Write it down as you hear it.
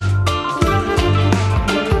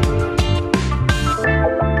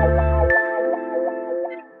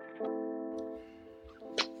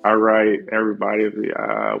All right, everybody.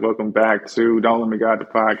 Welcome back to Don't Let Me Guide the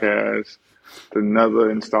podcast. It's another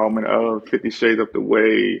installment of 50 Shades of the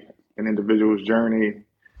Way, an individual's journey.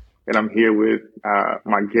 And I'm here with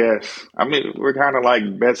my guests. I mean, we're kind of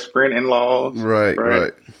like best friend-in-laws, Right,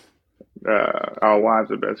 right? right. Our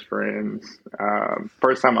wives are best friends.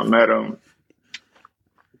 First time I met them,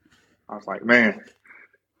 I was like, man,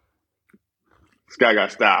 this guy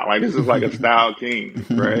got style. Like, this is like a style king,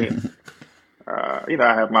 right?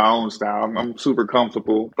 I have my own style. I'm super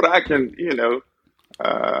comfortable, but uh,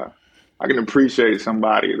 I can appreciate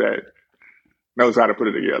somebody that knows how to put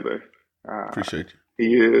it together. Uh, Appreciate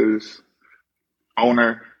he is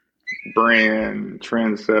owner, brand,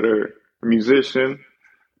 trendsetter, musician,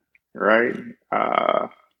 right?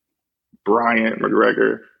 Bryant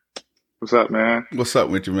McGregor. What's up, man? you. What's up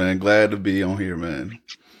with you, man? Glad to be on here, man.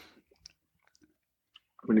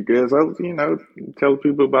 Pretty good. So, tell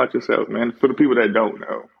people about yourself, man. For the people that don't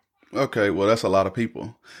know. Okay, well, that's a lot of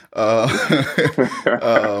people.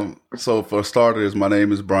 So for starters, my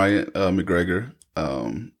name is Bryant McGregor.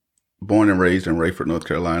 Born and raised in Rayford, North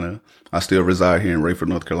Carolina. I still reside here in Rayford,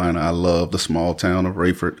 North Carolina. I love the small town of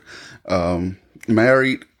Rayford.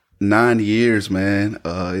 Married 9 years, man.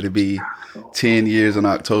 It'll be 10 years in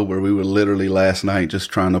October. We were literally last night just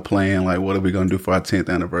trying to plan, like, what are we going to do for our 10th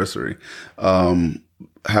anniversary?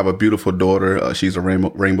 Have a beautiful daughter. She's a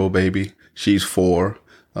rainbow baby. She's 4.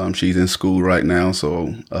 She's in school right now.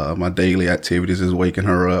 So, my daily activities is waking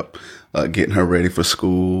her up, getting her ready for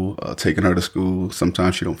school, taking her to school.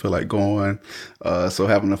 Sometimes she don't feel like going. So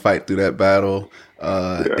having to fight through that battle.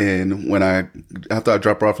 Yeah. And after I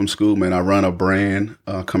drop her off from school, man, I run a brand,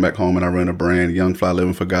 come back home and I run a brand, Young Fly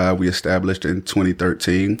Living for God. We established in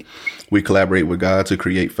 2013. We collaborate with God to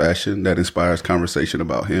create fashion that inspires conversation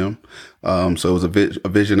about him. So it was a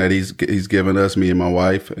vision that he's given us, me and my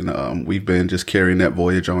wife, and we've been just carrying that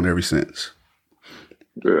voyage on ever since.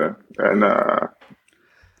 Yeah. And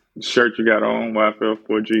shirt you got on,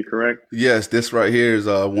 YFL4G, correct? Yes, this right here is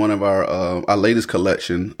one of our latest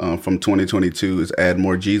collection from 2022 is Add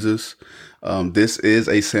More Jesus. This is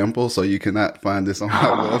a sample, so you cannot find this on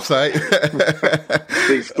our website.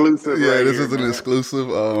 The exclusive. Yeah, right this here, is an man.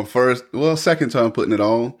 exclusive. Second time putting it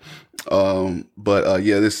on.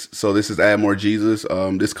 This is Add More Jesus.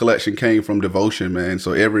 This collection came from devotion, man.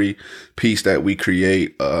 So every piece that we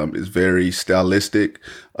create is very stylistic,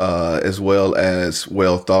 as well as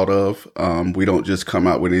well thought of. We don't just come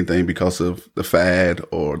out with anything because of the fad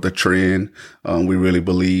or the trend. We really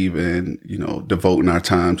believe in, devoting our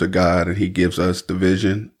time to God, and he gives us the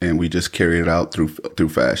vision, and we just carry it out through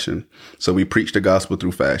fashion. So we preach the gospel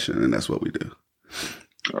through fashion, and that's what we do.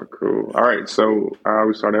 Oh, cool. All right. So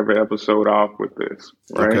we start every episode off with this,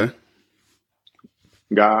 right? Okay.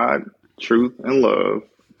 God, truth, and love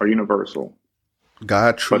are universal.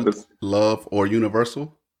 God, But truth, love, or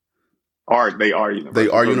universal? they are universal. They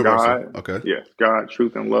are So universal. God, Okay. yes, God,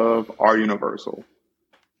 truth, and love are universal.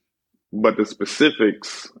 But the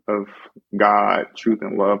specifics of God, truth,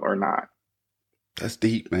 and love are not. That's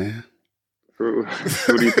deep, man. What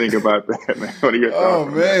do you think about that, man? What are your thoughts Oh,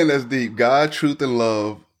 on man, that's deep. God, truth, and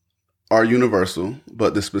love are universal,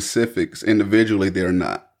 but the specifics individually, they're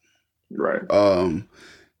not. that? Right.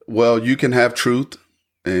 Well, you can have truth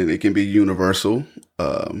and it can be universal.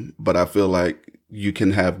 But I feel like you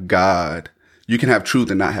can have truth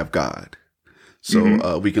and not have God.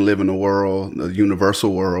 So, we can live in a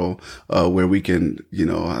universal world, where we can,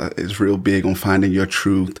 it's real big on finding your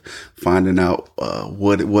truth, finding out,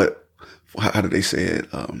 how do they say it?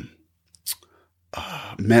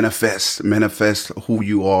 Manifest who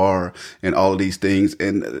you are and all of these things.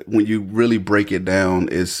 And when you really break it down,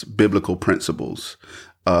 it's biblical principles.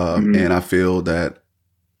 And I feel that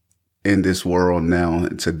in this world now,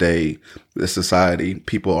 today, the society,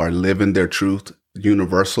 people are living their truth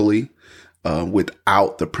universally,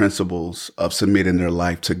 without the principles of submitting their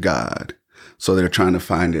life to God. So they're trying to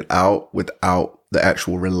find it out without the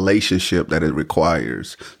actual relationship that it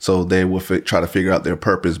requires. So they will try to figure out their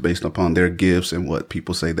purpose based upon their gifts and what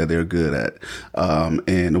people say that they're good at,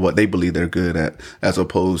 and what they believe they're good at, as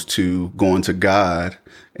opposed to going to God.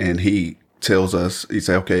 And he tells us, he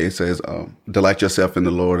says, delight yourself in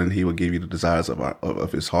the Lord and he will give you the desires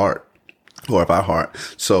of his heart. Or of our heart.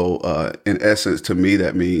 So, in essence, to me,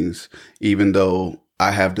 that means even though I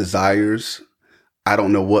have desires, I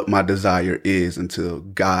don't know what my desire is until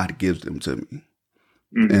God gives them to me.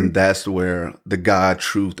 And that's where the God,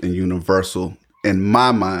 truth, and universal in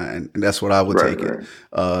my mind, and that's what I would take it.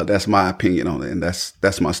 That's my opinion on it. And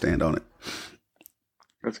that's my stand on it.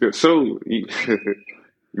 That's good. So you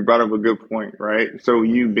brought up a good point, right? So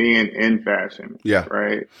you being in fashion, Yeah.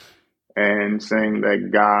 right? and saying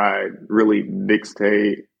that God really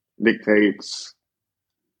dictates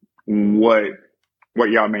what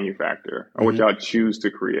y'all manufacture or what Mm-hmm. y'all choose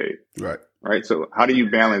to create. Right. Right. So how do you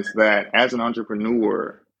balance that as an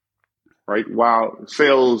entrepreneur? Right. While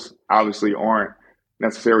sales obviously aren't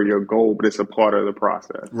necessarily your goal, but it's a part of the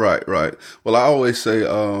process. Right. Right. Well, I always say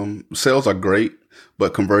sales are great,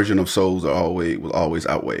 but conversion of souls will always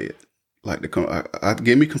outweigh it. Like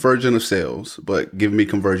give me conversion of sales, but give me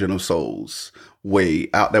conversion of souls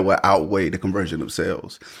that will outweigh the conversion of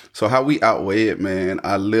sales. So how we outweigh it, man,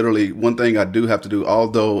 one thing I do have to do,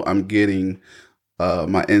 although I'm getting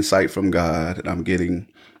my insight from God and I'm getting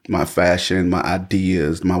my fashion, my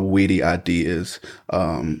ideas, my witty ideas,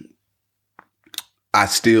 I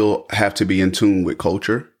still have to be in tune with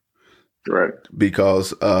culture. Right.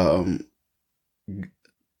 Because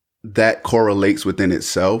that correlates within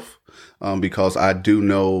itself. Because I do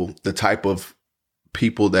know the type of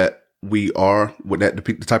people that we are,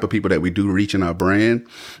 the type of people that we do reach in our brand,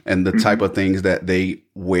 and the type of things that they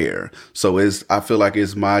wear. So I feel like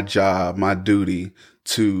it's my job, my duty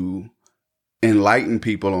to enlighten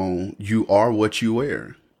people on you are what you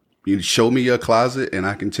wear. You show me your closet and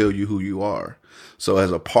I can tell you who you are. So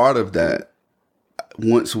as a part of that,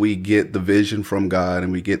 once we get the vision from God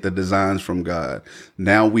and we get the designs from God,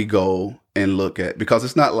 now we go and look at, because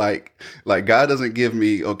it's not like God doesn't give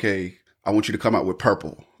me, okay, I want you to come out with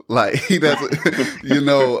purple. Like he doesn't,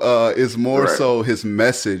 it's more Right. so his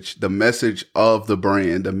message, the message of the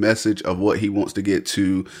brand, the message of what he wants to get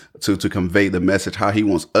to convey the message, how he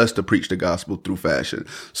wants us to preach the gospel through fashion.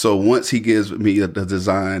 So once he gives me the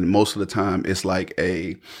design, most of the time it's like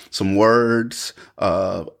some words,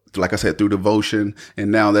 like I said, through devotion.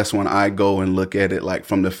 And now that's when I go and look at it like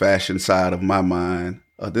from the fashion side of my mind.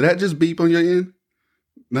 Did that just beep on your end?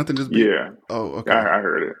 Nothing just beep? Yeah. Oh, okay. I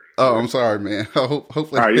heard it. Oh, I'm sorry, man.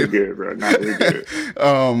 Hopefully. Oh, you're good, bro. No, you're good.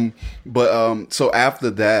 So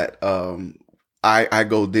after that, I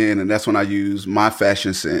go then, and that's when I use my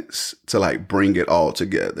fashion sense to like bring it all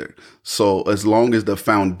together. So as long as the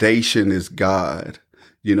foundation is God,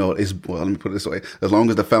 let me put it this way. As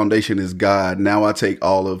long as the foundation is God, now I take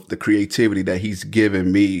all of the creativity that he's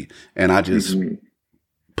given me and I just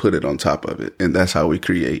put it on top of it. And that's how we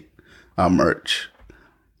create our merch.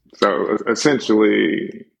 So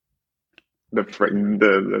essentially the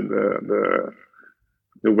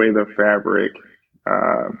way the fabric,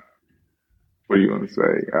 what do you want to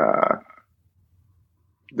say?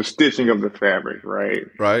 The stitching of the fabric, right?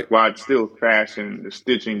 Right. While it's still fashion, the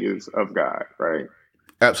stitching is of God, right?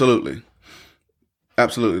 Absolutely.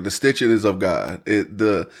 Absolutely. The stitching is of God.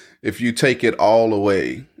 If you take it all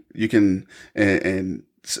away, you can, and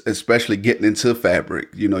especially getting into fabric,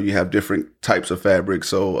 you have different types of fabric.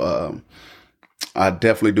 So, I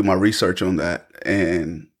definitely do my research on that.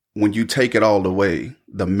 And when you take it all away,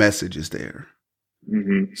 the message is there.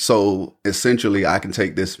 Mm-hmm. So essentially I can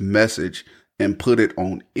take this message and put it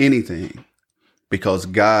on anything because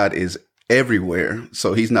God is everywhere.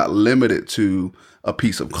 So he's not limited to a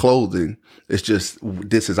piece of clothing. It's just,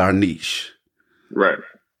 this is our niche. Right.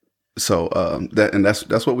 So,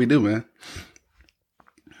 that's what we do, man.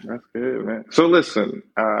 That's good, man. So listen,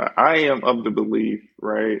 I am of the belief,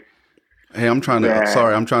 right? Hey, I'm trying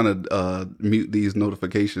to mute these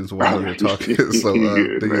notifications while you're talking. So,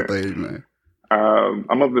 good, do your thing, man.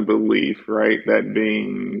 I'm of the belief, right, that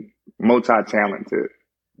being multi-talented,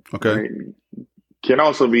 okay, right, can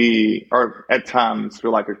also be, or at times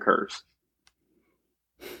feel like a curse,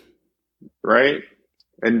 right?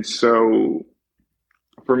 And so,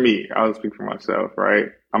 for me, I'll speak for myself, right?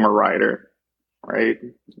 I'm a writer, right?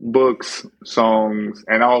 Books, songs,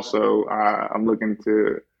 and also I'm looking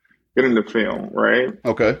to get into film, right?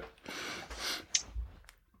 Okay.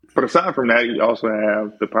 But aside from that, you also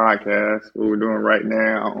have the podcast, what we're doing right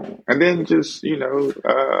now. And then just,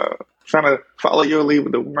 trying to follow your lead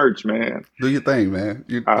with the merch, man. Do your thing, man.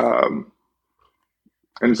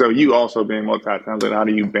 And so you also being multi-talented, how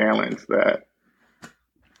do you balance that?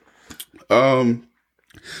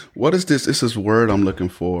 What is this? This is a word I'm looking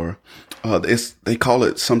for. They call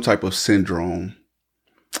it some type of syndrome.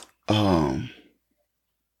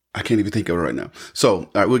 I can't even think of it right now. So, all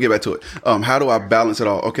right, we'll get back to it. How do I balance it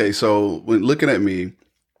all? Okay, so when looking at me,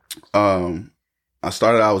 I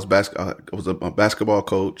started out I was a basketball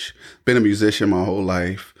coach, been a musician my whole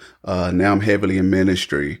life. Now I'm heavily in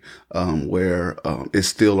ministry, where it's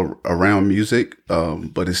still around music,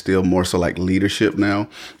 but it's still more so like leadership now.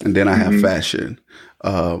 And then I have fashion,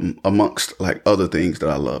 amongst like other things that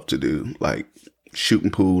I love to do, like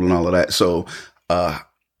shooting pool and all of that. So,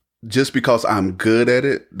 just because I'm good at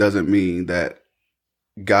it doesn't mean that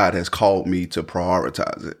God has called me to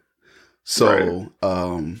prioritize it. Right.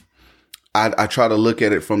 So, I try to look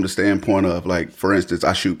at it from the standpoint of, like, for instance,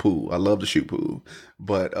 I shoot pool. I love to shoot pool,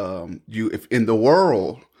 but, if in the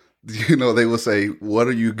world, they will say, what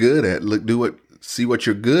are you good at? Look, see what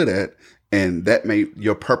you're good at. And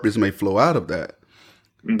your purpose may flow out of that.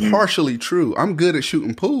 Mm-hmm. Partially true. I'm good at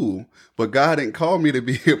shooting pool, but God didn't call me to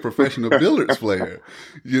be a professional billiards player,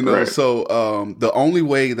 Right. So, the only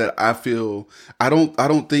way that I feel, I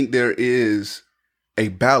don't think there is a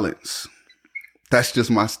balance. That's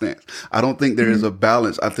just my stance. I don't think there is a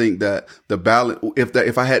balance. I think that the balance,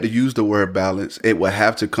 if I had to use the word balance, it would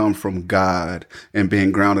have to come from God and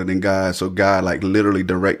being grounded in God. So God, like, literally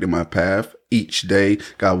directed my path each day.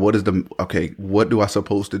 God, what do I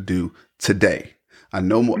supposed to do today? I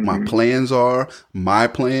know what my plans are,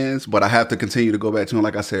 but I have to continue to go back to him.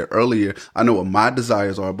 Like I said earlier, I know what my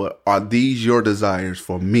desires are, but are these your desires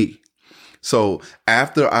for me? So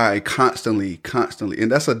after I constantly,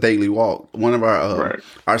 and that's a daily walk. One of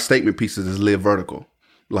our statement pieces is live vertical.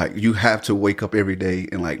 Like, you have to wake up every day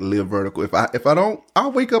and, like, live vertical. If I don't,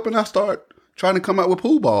 I'll wake up and I start trying to come out with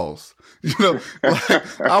pool balls. Like,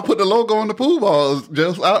 I'll put the logo on the pool balls.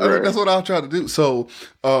 That's what I'll try to do. So,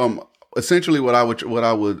 essentially what I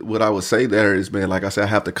would say there is, man, like I said, I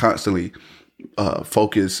have to constantly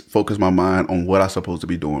focus my mind on what I'm supposed to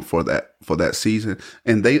be doing for that season.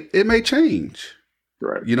 And it may change.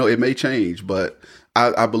 Right. It may change, but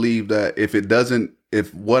I believe that if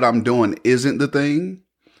what I'm doing isn't the thing,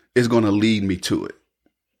 it's going to lead me to it.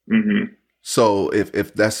 Mm-hmm. So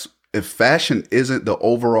if fashion isn't the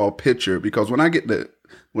overall picture, because when I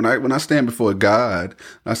stand before God,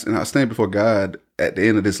 I stand before God at the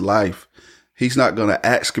end of this life, he's not going to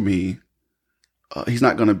ask me, I'm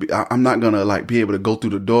not going to, like, be able to go through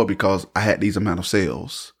the door because I had these amount of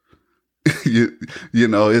sales.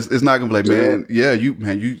 It's not going to be like,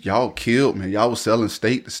 y'all killed, man. Y'all was selling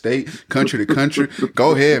state to state, country to country.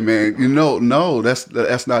 Go ahead, man. No,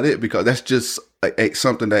 that's not it, because that's just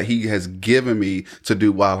something that he has given me to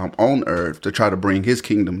do while I'm on earth, to try to bring his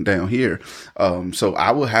kingdom down here. So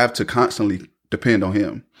I will have to constantly depend on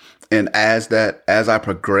him. And as I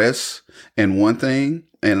progress in one thing,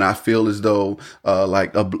 and I feel as though,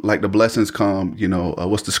 like the blessings come,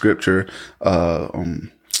 what's the scripture?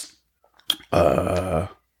 Blessings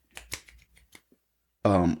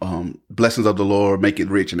of the Lord make it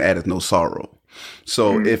rich and addeth no sorrow.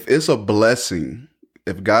 So if it's a blessing,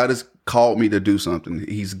 if God has called me to do something,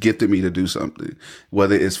 he's gifted me to do something,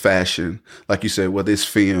 whether it's fashion, like you said, whether it's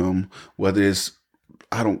film, whether it's,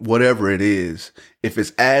 whatever it is, if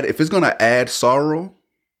it's going to add sorrow,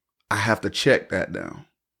 I have to check that down.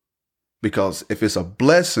 Because if it's a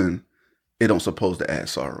blessing, it don't supposed to add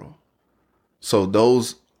sorrow. So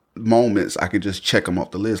those moments, I could just check them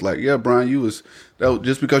off the list. Like, yeah, Brian,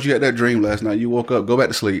 just because you had that dream last night, you woke up, go back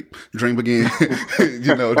to sleep, dream again.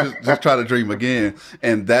 Just try to dream again.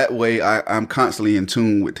 And that way I'm constantly in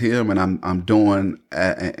tune with him, and I'm doing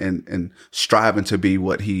and striving to be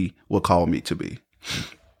what he will call me to be.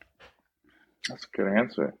 That's a good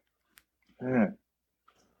answer. Yeah.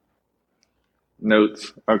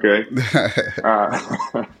 Notes. Okay.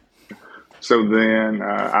 So then,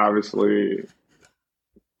 obviously,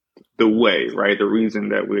 the way, right? The reason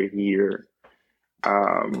that we're here.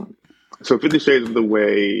 So 50 Shades of the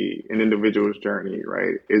Way, an individual's journey,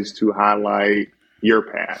 right, is to highlight your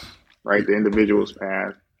path, right? The individual's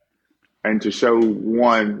path, and to show,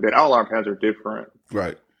 one, that all our paths are different.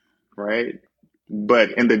 Right. Right.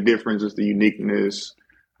 But in the difference is the uniqueness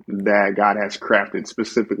that God has crafted,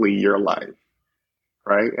 specifically your life.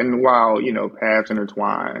 Right. And while, paths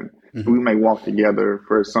intertwine, we may walk together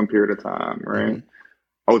for some period of time. Right.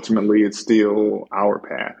 Ultimately, it's still our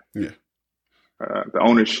path. Yeah. The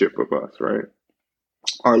ownership of us. Right.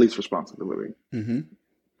 Or at least responsibility.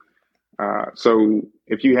 So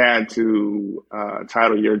if you had to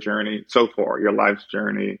title your journey so far, your life's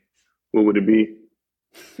journey, what would it be?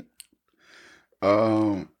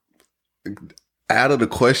 Out of the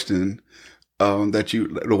question,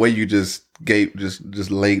 the way you just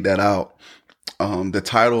laid that out, the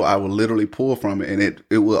title I will literally pull from it, and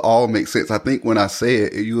it will all make sense. I think when I say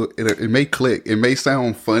it, it may click. It may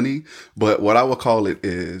sound funny, but what I would call it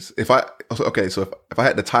is, if I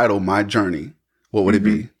had to title my journey, what would it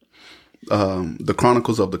be? The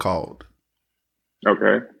Chronicles of the Called.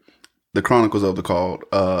 Okay. The Chronicles of the Called.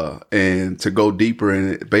 And to go deeper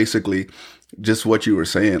in it, basically, just what you were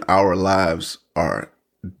saying, our lives are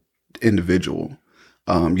individual.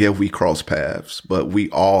 We cross paths, but we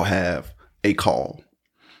all have a call.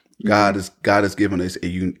 God has given us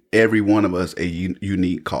every one of us a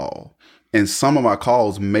unique call, and some of our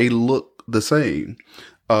calls may look the same,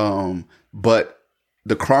 but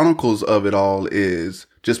the chronicles of it all is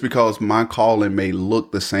just because my calling may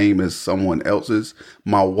look the same as someone else's,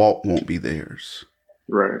 my walk won't be theirs.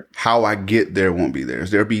 Right. How I get there won't be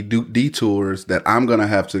theirs. There'll be detours that I'm going to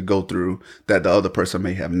have to go through that the other person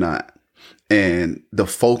may have not. And the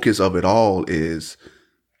focus of it all is,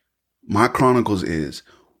 my chronicles is,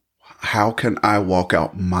 how can I walk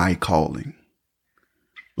out my calling?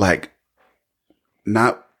 Like,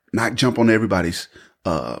 not jump on everybody's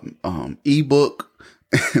ebook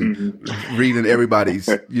and reading everybody's,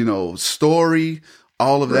 story.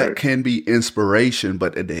 All of that can be inspiration,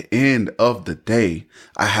 but at the end of the day,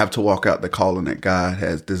 I have to walk out the calling that God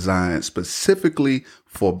has designed specifically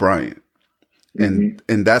for Bryant. And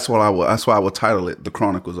that's why I would title it The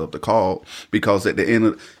Chronicles of the Call, because at the end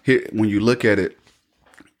of here, when you look at it,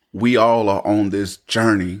 we all are on this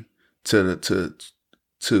journey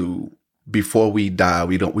to before we die.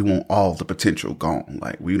 We want all the potential gone.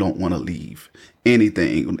 Like, we don't want to leave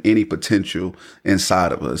anything, any potential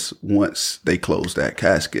inside of us once they close that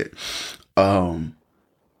casket.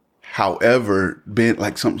 However, being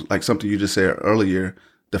like something you just said earlier,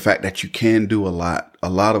 the fact that you can do a lot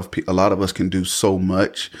of us can do so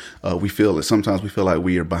much. Sometimes we feel like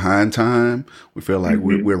we are behind time. We feel like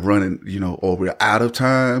we're running, or we're out of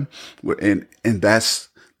time. And that's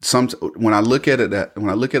when I look at it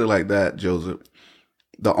like that, Joseph,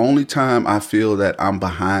 the only time I feel that I'm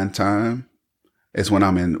behind time is when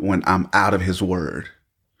I'm out of his word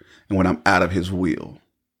and when I'm out of his will.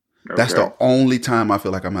 Okay. That's the only time I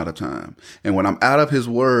feel like I'm out of time. And when I'm out of his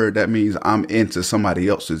word, that means I'm into somebody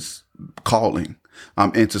else's calling.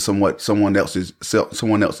 I'm into someone else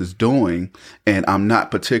is doing, and I'm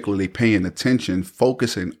not particularly paying attention,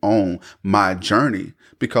 focusing on my journey.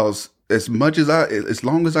 Because as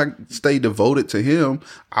long as I stay devoted to him,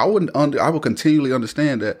 I will continually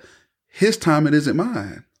understand that his time, it isn't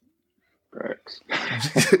mine.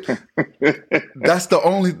 That's the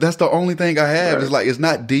only thing I have. Right. It's like, it's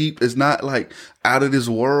not deep. It's not like out of this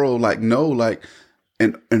world. Like, no, like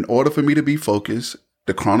in order for me to be focused,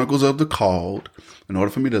 the chronicles of the called, in order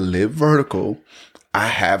for me to live vertical, I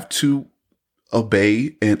have to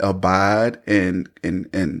obey and abide and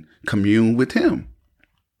commune with him.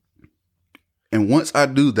 And once I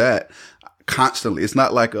do that constantly, it's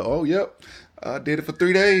not like I did it for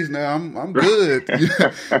 3 days now. I'm good.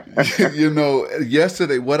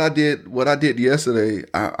 Yesterday, what I did yesterday,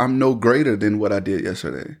 I'm no greater than what I did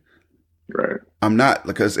yesterday. Right. I'm not,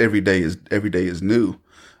 because every day is new.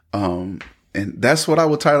 And that's what I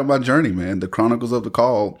would title my journey, man. The Chronicles of the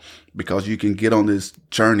Call, because you can get on this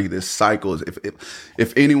journey, this cycle.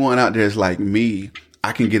 If anyone out there is like me,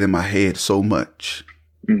 I can get in my head so much.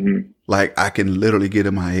 Mm-hmm. Like, I can literally get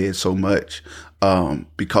in my head so much,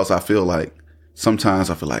 because I feel like, sometimes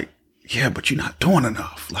I feel like, yeah, but you're not doing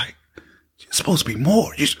enough. Like, you're supposed to be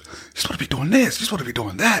more. You're supposed to be doing this. You're supposed to be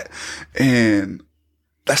doing that. And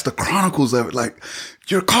that's the chronicles of it. Like,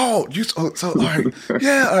 you're called. So like,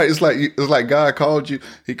 yeah. All right. It's like God called you.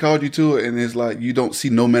 He called you to it. And it's like, you don't see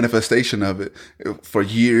no manifestation of it for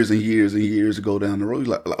years and years and years to go down the road.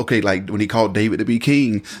 Like, okay, like when he called David to be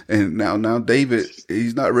king, and now David,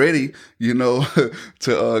 he's not ready, to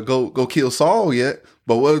go kill Saul yet.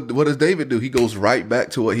 But what does David do? He goes right back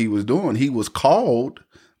to what he was doing. He was called,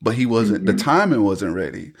 but he wasn't, the timing wasn't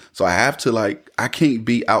ready. So I have to I can't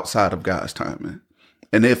be outside of God's timing.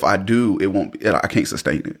 And if I do, I can't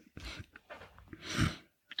sustain it.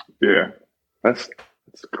 Yeah. That's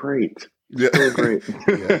great. Yeah. So great.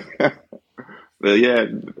 Yeah.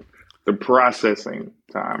 The processing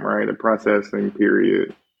time, right? The processing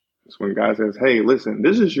period is when God says, hey, listen,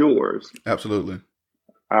 this is yours. Absolutely.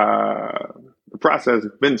 The process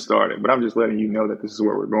has been started, but I'm just letting you know that this is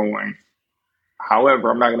where we're going. However,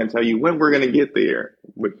 I'm not going to tell you when we're going to get there.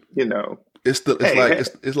 But it's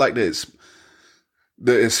like this.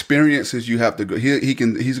 The experiences you have to go.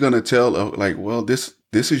 He's going to tell well, this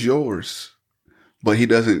is yours, but he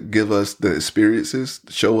doesn't give us the experiences,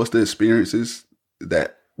 show us the experiences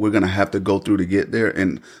that we're going to have to go through to get there,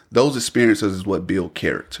 and those experiences is what build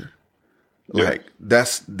character. Yeah. Like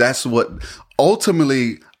that's what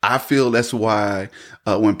ultimately. I feel that's why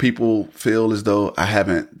when people feel as though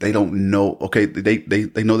they don't know, okay,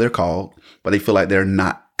 they know they're called, but they feel like they're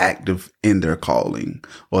not active in their calling,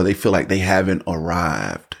 or they feel like they haven't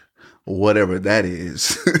arrived, or whatever that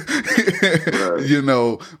is,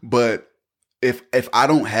 right. But if I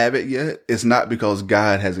don't have it yet, it's not because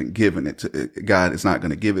God hasn't given it to God is not going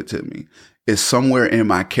to give it to me. It's somewhere in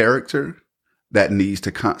my character that needs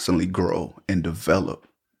to constantly grow and develop.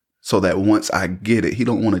 So that once I get it, he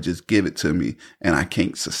don't want to just give it to me and I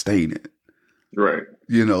can't sustain it. Right.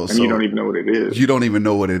 You know, And you don't even know what it is. You don't even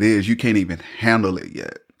know what it is. You can't even handle it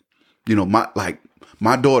yet. You know,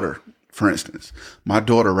 my daughter, for instance, my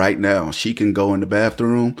daughter right now, she can go in the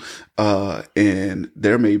bathroom, and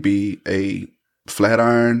there may be a flat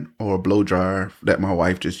iron or a blow dryer that my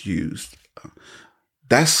wife just used.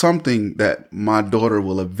 That's something that my daughter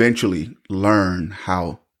will eventually learn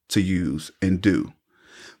how to use and do.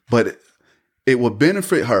 But it will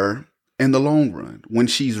benefit her in the long run. When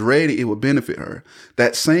she's ready, it will benefit her.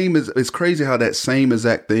 It's crazy how that same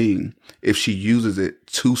exact thing, if she uses it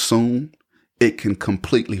too soon, it can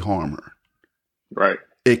completely harm her. Right.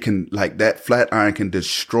 It can, like, that flat iron can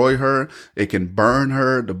destroy her. It can burn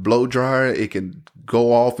her. The blow dryer, it can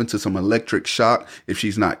go off into some electric shock if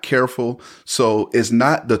she's not careful. So it's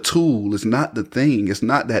not the tool. It's not the thing. It's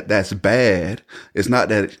not that that's bad. It's not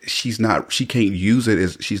that she can't use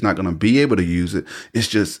it. She's not going to be able to use it. It's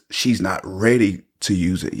just, she's not ready to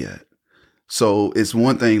use it yet. So it's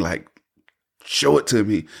one thing, like, show it to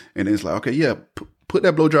me. And it's like, okay, yeah, put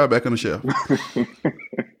that blow dryer back on the shelf.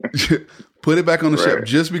 Put it back on the shelf.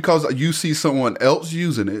 Just because you see someone else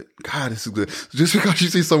using it, God, this is good. Just because you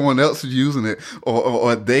see someone else using it,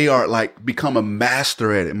 or they are like become a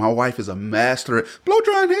master at it. My wife is a master at blow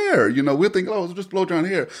drying hair. You know, we'll think, oh, it's just blow drying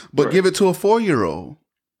hair, but give it to a 4-year-old.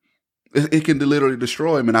 It can literally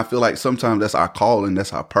destroy him. And I feel like sometimes that's our calling,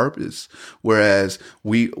 that's our purpose. Whereas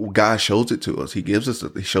God shows it to us. He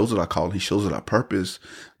shows it our calling. He shows it our purpose.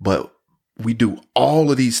 But we do all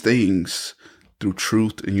of these things through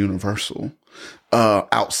truth and universal,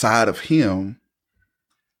 outside of him.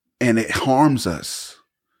 And it harms us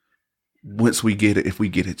if we get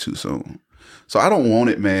it too soon. So I don't want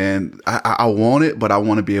it, man. I want it, but I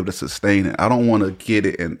want to be able to sustain it. I don't want to get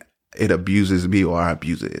it and it abuses me or I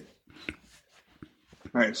abuse it.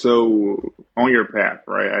 All right. So on your path,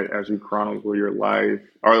 right, as you chronicle your life,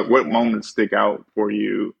 or what moments stick out for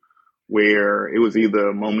you where it was either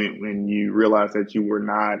a moment when you realized that you were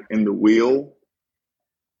not in the wheel,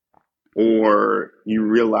 or you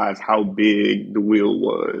realize how big the wheel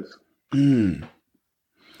was?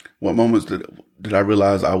 What moments did I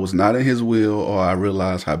realize I was not in his will, or I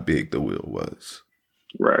realized how big the wheel was?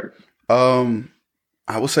 Right.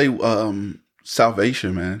 I would say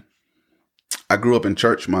salvation, man. I grew up in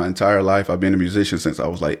church my entire life. I've been a musician since I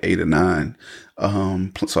was like 8 or 9.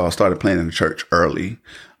 So I started playing in the church early.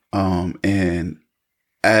 And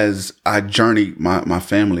as I journeyed my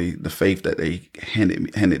family, the faith that they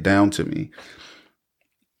handed down to me,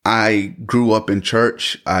 I grew up in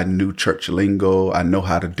church. I knew church lingo. I know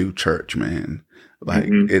how to do church, man. Like,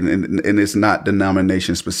 and it's not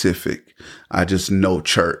denomination specific. I just know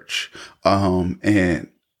church. And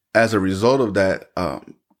as a result of that,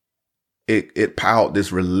 it powered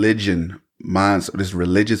this religious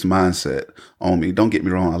mindset on me. Don't get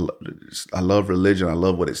me wrong. I love religion. I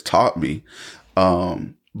love what it's taught me.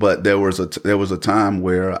 But there was a time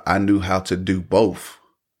where I knew how to do both.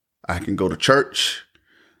 I can go to church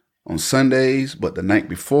on Sundays, but the night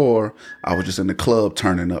before I was just in the club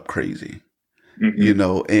turning up crazy, you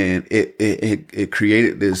know, and it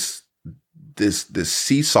created this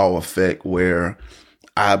seesaw effect where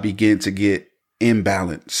I began to get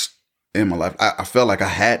imbalanced in my life. I felt like I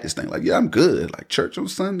had this thing, like, yeah, I'm good. Like church on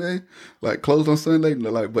Sunday, like closed on Sunday,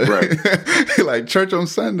 like, but like church on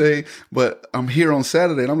Sunday, but I'm here on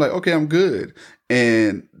Saturday, and I'm like, okay, I'm good.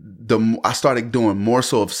 And I started doing more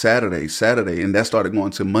so of Saturday, and that started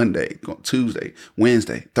going to Monday, Tuesday,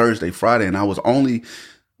 Wednesday, Thursday, Friday, and I was only,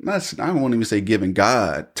 I won't even say giving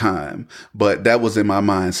God time, but that was in my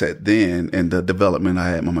mindset then, and the development I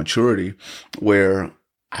had, my maturity, where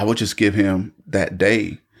I would just give him that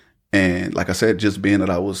day. And like I said, just being that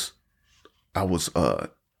I was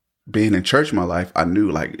being in church my life, I knew,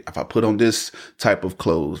 like, if I put on this type of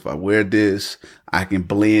clothes, if I wear this, I can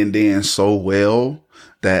blend in so well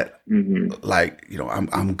that like, you know,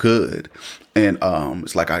 I'm good. And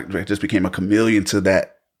it's like I just became a chameleon to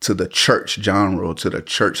the church genre, to the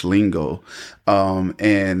church lingo.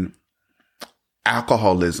 And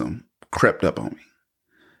alcoholism crept up on me.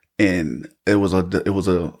 And it was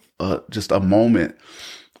just a moment,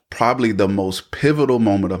 probably the most pivotal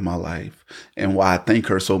moment of my life, and why I thank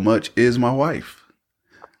her so much is my wife.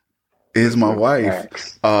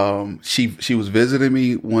 She was visiting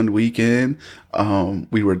me one weekend.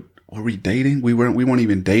 Were we dating? We weren't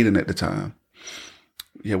even dating at the time.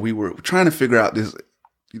 Yeah, we were trying to figure out this.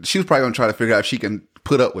 She was probably gonna try to figure out if she can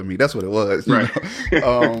put up with me. That's what it was. Right.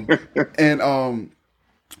 And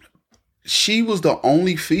she was the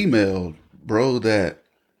only female, bro, that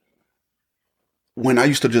when I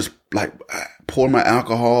used to just like pour my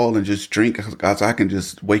alcohol and just drink, because I can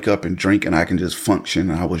just wake up and drink and I can just function.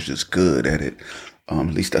 And I was just good at it. At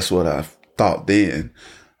least that's what I thought then.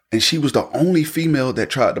 And she was the only female that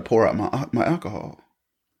tried to pour out my alcohol.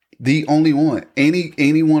 The only one.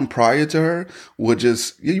 Anyone prior to her would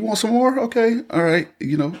just, yeah, you want some more? Okay. All right.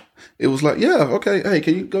 It was like, yeah, okay. Hey,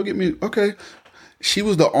 can you go get me? Okay. She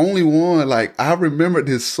was the only one. Like, I remember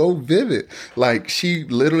this so vivid. Like, she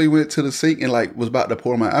literally went to the sink and like was about to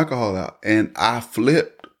pour my alcohol out. And I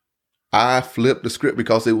flipped the script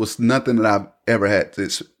because it was nothing that I've ever had.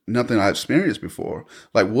 It's nothing I experienced before.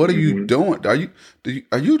 Like, what are you doing? Are you,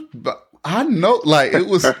 I know, like it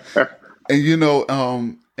was,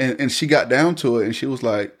 and and she got down to it and she was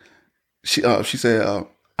like, she said,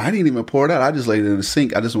 I didn't even pour it out. I just laid it in the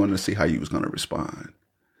sink. I just wanted to see how you was going to respond.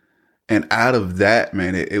 And out of that,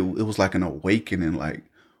 man, it was like an awakening, like,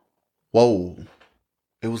 whoa.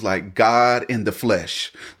 It was like God in the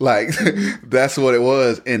flesh. Like, that's what it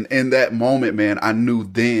was. And in that moment, man, I knew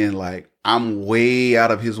then, like, I'm way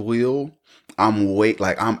out of his will.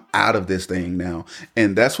 I'm out of this thing now.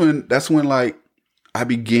 And that's when like, I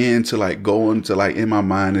began to like go into like in my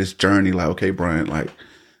mind, this journey, like, okay, Bryant, like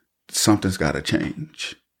something's got to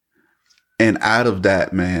change. And out of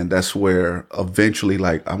that, man, that's where eventually,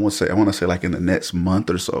 like, I want to say like in the next month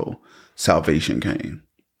or so, salvation came.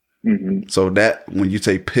 Mm-hmm. So that when you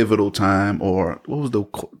say pivotal time, or what was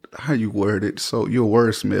how you worded it? So you're a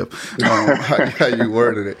wordsmith, how you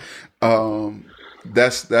worded it.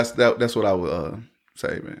 That's what I would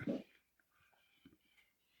say, man.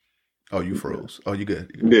 Oh, you froze. Oh, you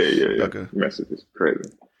good? Yeah. Okay. Message is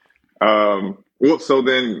crazy. Well, so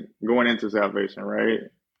then going into salvation, right?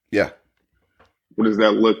 Yeah. What does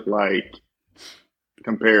that look like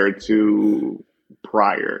compared to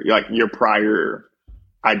prior, like your prior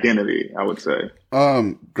identity, I would say?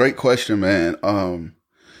 Great question, man.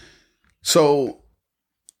 So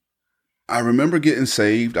I remember getting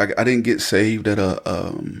saved. I didn't get saved at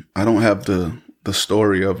I don't have the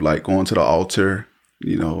story of like going to the altar,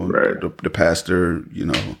 right. the pastor,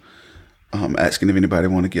 asking if anybody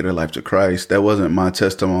want to get their life to Christ. That wasn't my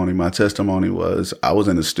testimony. My testimony was I was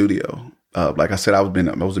in the studio. Like I said, I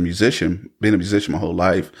was a musician, been a musician my whole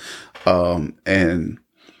life. And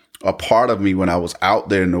a part of me when I was out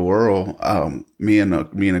there in the world, me and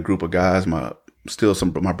a group of guys, my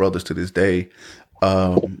brothers to this day,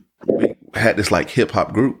 we had this like hip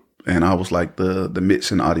hop group, and I was like the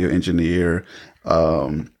mix and audio engineer.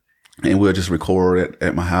 And we'll just record it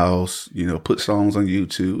at my house, put songs on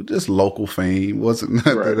YouTube, just local fame, wasn't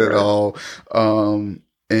nothing at all.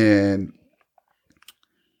 And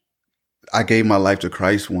I gave my life to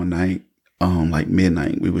Christ one night, like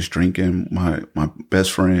midnight. We was drinking. My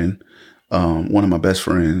best friend, one of my best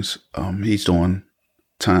friends, he's doing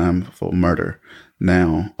time for murder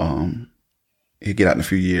now. He'll get out in a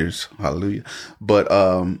few years. Hallelujah. But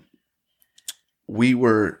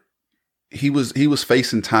he was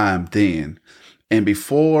facing time then. And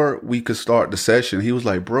before we could start the session, he was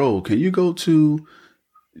like, bro, can you go to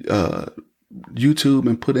YouTube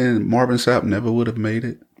and put in Marvin Sapp Never Would Have Made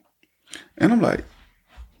It? And I'm like,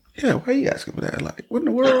 yeah, why are you asking for that? Like, what in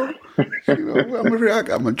the world? I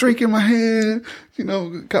got my drink in my hand,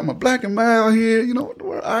 got my black and mild here, what the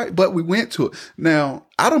world? All right. But we went to it. Now,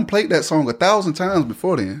 I done played that song 1,000 times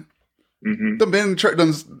before then. Mm-hmm. Done been in church,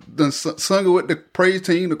 done sung it with the praise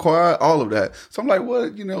team, the choir, all of that. So I'm like,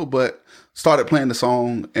 what, but started playing the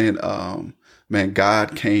song, and man,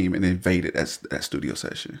 God came and invaded that studio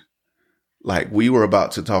session. Like, we were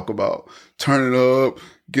about to talk about turn it up,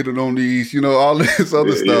 get it on these, all this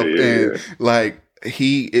other stuff. And like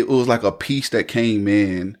it was like a peace that came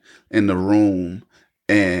in the room,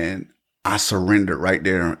 and I surrendered right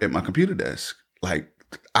there at my computer desk. Like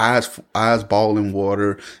eyes bawling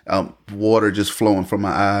water, water just flowing from my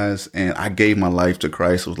eyes. And I gave my life to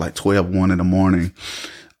Christ. It was like 1 in the morning.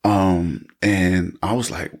 And I was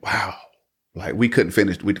like, wow. Like, we couldn't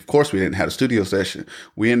finish. Of course, we didn't have a studio session.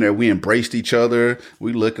 We in there, we embraced each other.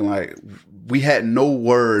 We looking like we had no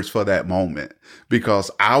words for that moment,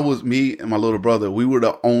 because me and my little brother, we were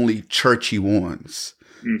the only churchy ones,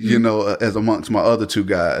 as amongst my other two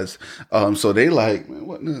guys. So they like,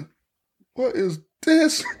 man, what is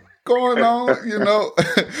this going on?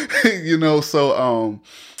 So,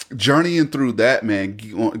 journeying through that, man,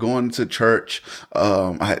 going to church.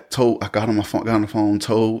 I got on the phone,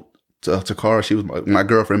 told to Cara, she was my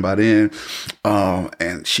girlfriend by then,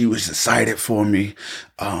 and she was excited for me.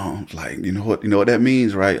 Like, what that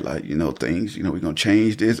means, right? Like, things, we're gonna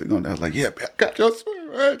change this. I was like, yeah, I got your spirit,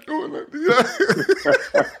 right?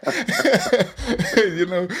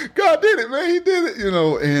 God did it, man. He did it,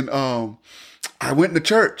 and I went to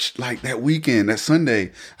church like that weekend, that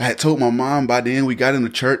Sunday. I had told my mom by then we got into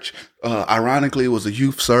church. Ironically, it was a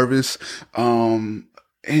youth service.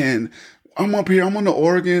 And I'm up here, I'm on the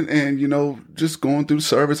organ and, just going through the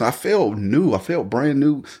service. I felt new. I felt brand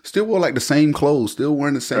new. Still wore like the same clothes, still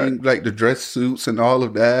wearing the same, like the dress suits and all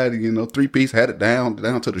of that. 3-piece, had it down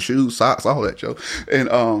to the shoes, socks, all that, Joe.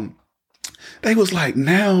 And, they was like,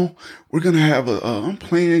 now we're going to have I'm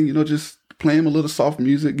playing, just playing a little soft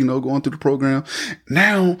music, going through the program.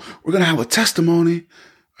 Now we're going to have a testimony.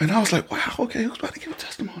 And I was like, wow, okay, who's about to give a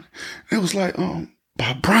testimony? And it was like,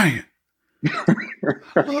 by Bryant.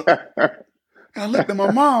 And I looked at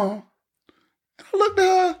my mom, and I looked at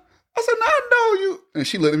her. I said, "No, I know you." And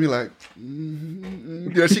she looked at me like,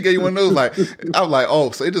 yeah, she gave you one of those. Like, I was like,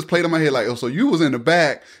 oh, so it just played in my head like, oh, so you was in the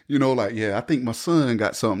back, like, yeah, I think my son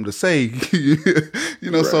got something to say,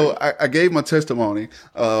 Right. So I gave my testimony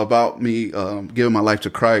about me giving my life to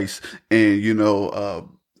Christ, and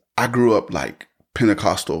I grew up like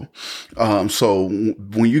Pentecostal. So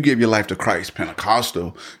when you give your life to Christ,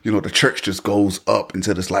 Pentecostal, the church just goes up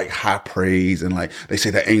into this like high praise, and like they say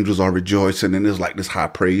the angels are rejoicing, and there's like this high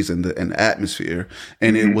praise in the atmosphere.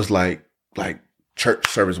 And it was like church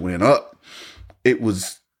service went up. It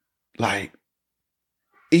was like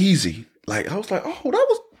easy. Like I was like, oh,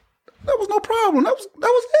 that was no problem. That was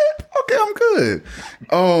it. Okay, I'm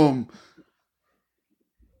good.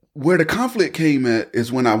 Where the conflict came at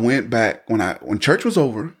is when I went back, when church was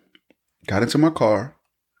over, got into my car,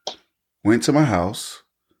 went to my house,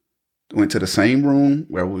 went to the same room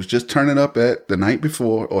where I was just turning up at the night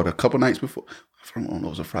before, or the couple nights before. I don't know if it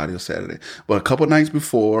was a Friday or Saturday, but a couple nights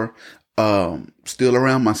before, still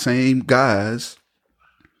around my same guys.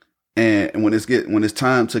 And when it's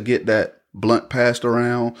time to get that blunt passed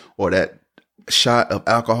around or that shot of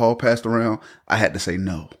alcohol passed around, I had to say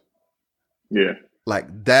no. Yeah.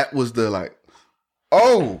 Like that was the like,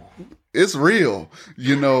 oh, it's real,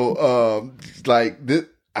 like this.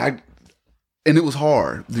 And it was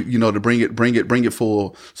hard, to bring it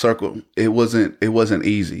full circle. It wasn't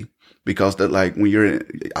easy because that like when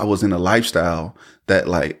I was in a lifestyle that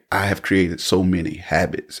like I have created so many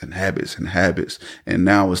habits and habits and habits, and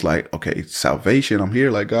now it's like, okay, salvation. I'm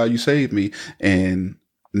here, like God, you saved me, and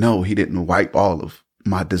no, He didn't wipe all of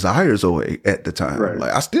my desires away at the time. Right.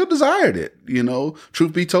 Like I still desired it,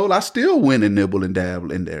 truth be told, I still went and nibble and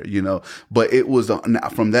dabble in there, but it was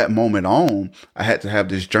from that moment on, I had to have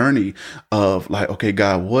this journey of like, okay,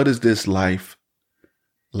 God, what is this life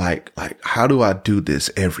like, how do I do this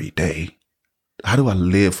every day? How do I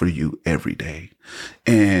live for you every day?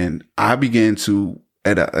 And I began to,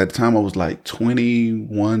 at the time I was like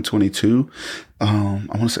 21, 22. I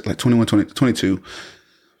want to say like 21, 22.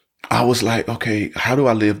 I was like, okay, how do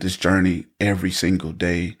I live this journey every single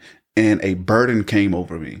day? And a burden came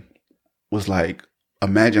over me. Was like,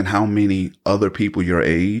 imagine how many other people your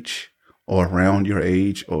age or around your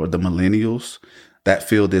age or the millennials that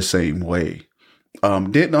feel this same way.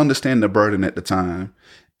 Didn't understand the burden at the time.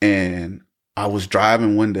 And I was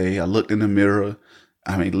driving one day. I looked in the mirror.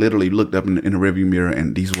 I mean, literally looked up in the rearview mirror,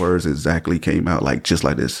 and these words exactly came out, like just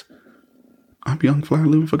like this. I'm young, fly,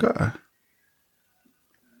 living for God.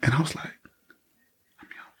 And I was like, I'm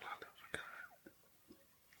young, fly, living for God.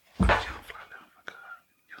 I'm young, fly, living for God.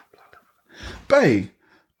 Young, fly, living for God. Babe,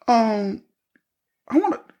 I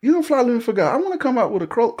want to, young, fly, living for God. I want to come out with a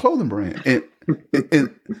clothing brand.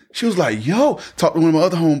 And she was like, yo, talk to one of my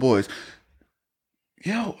other homeboys.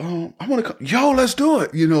 Yo, I want to come. Yo, let's do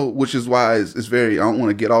it. Which is why it's very. I don't want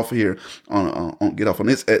to get off here get off on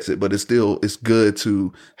this exit, but it's good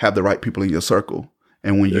to have the right people in your circle.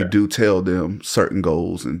 And when you do tell them certain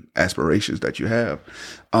goals and aspirations that you have,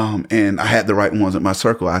 and I had the right ones in my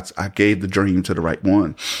circle. I gave the dream to the right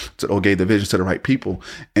one, or gave the vision to the right people,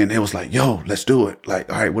 and it was like, yo, let's do it.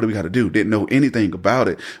 Like, all right, what do we got to do? Didn't know anything about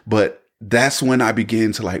it, but that's when I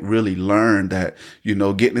began to like really learn that,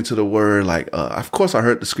 getting into the word, like, of course I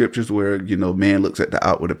heard the scriptures where, man looks at the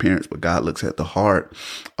outward appearance, but God looks at the heart.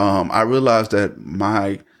 I realized that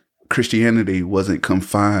my Christianity wasn't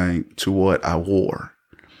confined to what I wore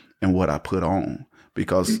and what I put on,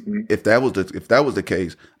 because if that was the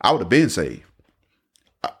case, I would have been saved.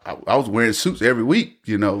 I was wearing suits every week,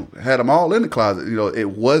 had them all in the closet.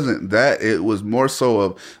 It wasn't that. It was more so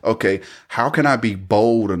of, okay, how can I be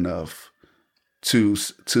bold enough to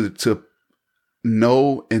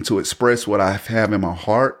know and to express what I have in my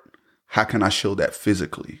heart? How can I show that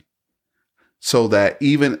physically? So that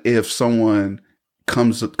even if someone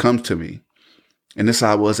comes to me, and this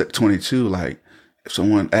I was at 22, like if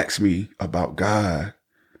someone asks me about God,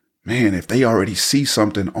 man, if they already see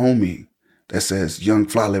something on me that says young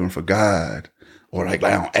fly living for God, or like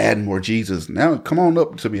add more Jesus. Now come on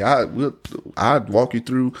up to me. I'd walk you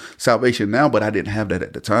through salvation now, but I didn't have that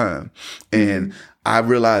at the time. And I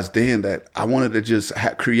realized then that I wanted to just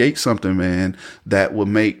create something, man, that would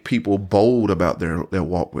make people bold about their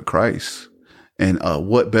walk with Christ. And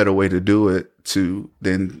what better way to do it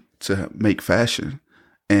than to make fashion.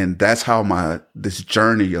 And that's how this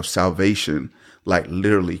journey of salvation like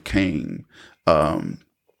literally came,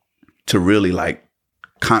 to really like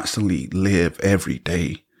constantly live every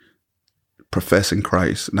day professing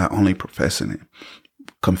Christ, not only professing him,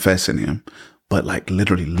 confessing him, but like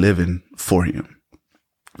literally living for him.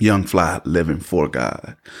 Young Fly living for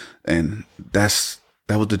God. And that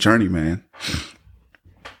was the journey, man.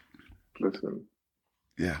 Listen.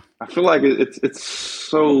 Yeah. I feel like it's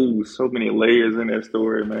so many layers in that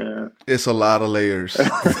story, man. It's a lot of layers.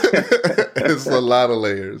 It's a lot of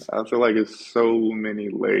layers. I feel like it's so many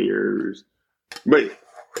layers. But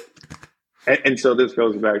and so this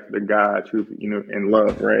goes back to the God, truth, and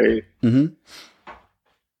love, right? Mm-hmm.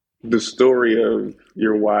 The story of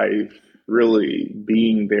your wife really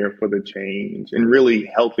being there for the change and really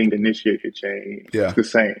helping initiate the change. Yeah. It's the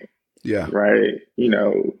same. Yeah. Right.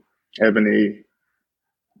 Ebony,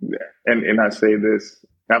 and I say this,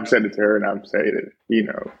 I've said it to her and I've said it,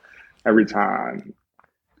 every time.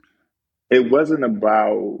 It wasn't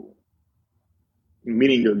about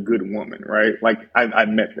meeting a good woman, right? Like I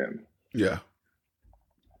met them. Yeah.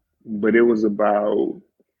 But it was about,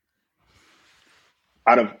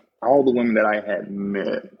 out of all the women that I had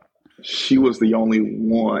met, she was the only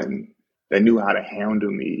one that knew how to handle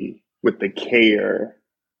me with the care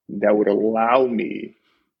that would allow me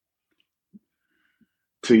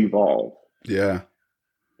to evolve. Yeah.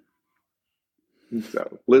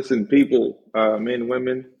 So, listen, people, men,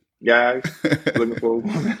 women, guys, looking for a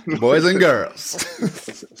woman. Boys and girls.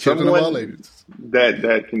 Children of all ages.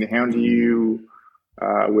 That can handle you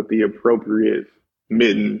with the appropriate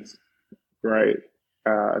mittens, right?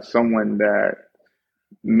 Someone that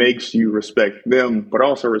makes you respect them, but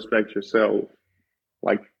also respect yourself.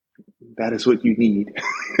 Like, that is what you need.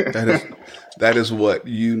 that is what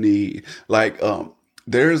you need. Like,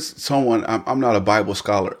 there's someone, I'm not a Bible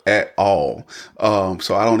scholar at all.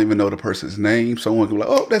 So I don't even know the person's name. Someone can be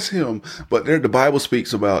like, oh, that's him. But the Bible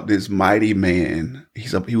speaks about this mighty man.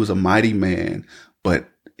 He was a mighty man, but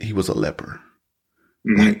he was a leper.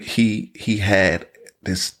 Mm-hmm. Like he had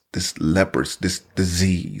this lepers, this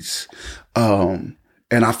disease.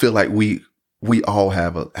 And I feel like we all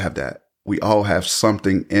have that. We all have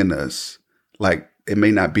something in us. Like, it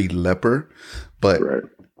may not be leper, but right.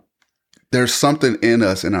 There's something in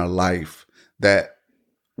us in our life that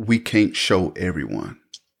we can't show everyone.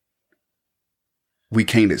 We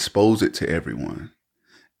can't expose it to everyone,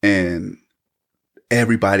 and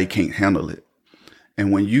everybody can't handle it.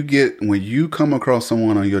 And when you come across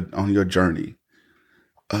someone on your journey,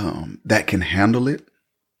 that can handle it,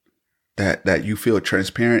 that you feel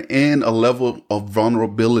transparent, and a level of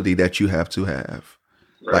vulnerability that you have to have.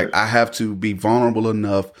 Right. Like, I have to be vulnerable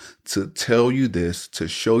enough to tell you this, to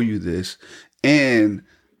show you this, and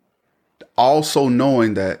also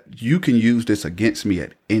knowing that you can use this against me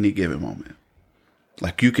at any given moment.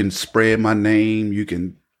 Like, you can spread my name, you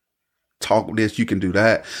can talk this, you can do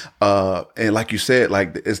that. And like you said,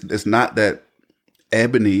 like, it's not that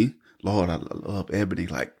Ebony, Lord, I love Ebony.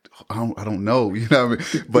 Like, I don't know, you know what I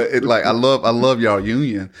mean? But I love y'all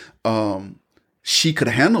union. She could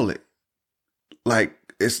handle it. Like,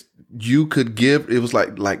 you could give, it was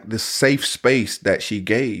like this safe space that she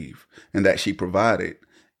gave and that she provided.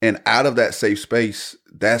 And out of that safe space,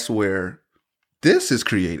 that's where this is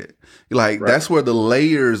created. Like, right. That's where the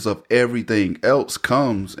layers of everything else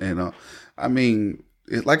comes. And, I mean,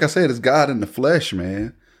 like I said, it's God in the flesh,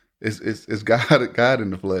 man. It's God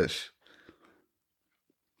in the flesh.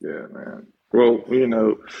 Yeah, man. Well,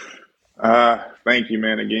 thank you,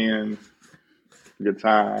 man, again. Good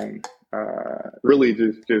time. Really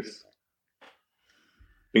just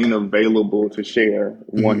being available to share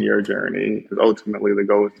your journey, because ultimately the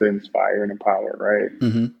goal is to inspire and empower, right?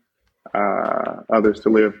 Mm-hmm. Others to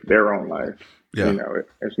live their own life. Yeah.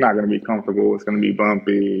 It's not going to be comfortable. It's going to be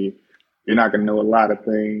bumpy. You're not going to know a lot of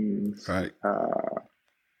things. Right.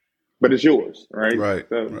 But it's yours, right? Right.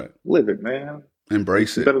 So right. Live it, man.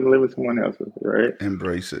 Embrace it. Better than living someone else's, right?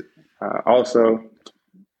 Embrace it. Also,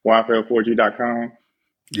 YFL4G.com.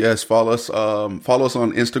 Yes, follow us on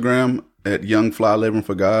Instagram at Young Fly Living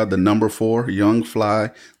for God, the number 4, Young Fly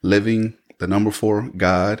Living, the number 4,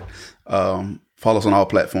 God. Follow us on all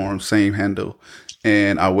platforms, same handle.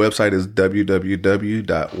 And our website is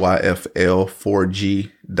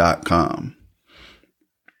www.yfl4g.com.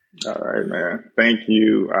 All right, man. Thank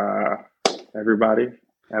you. everybody.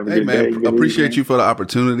 Have a Hey good day, man, good appreciate evening. you for the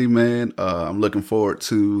opportunity, man. I'm looking forward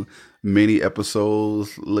to many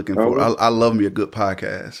episodes. Okay. I love me a good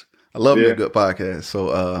podcast. I love me a Yeah. good podcast.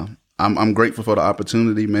 So I'm grateful for the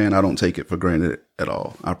opportunity, man. I don't take it for granted at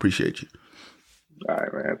all. I appreciate you. All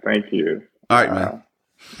right, man. Thank you. All right, man.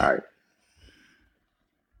 All right.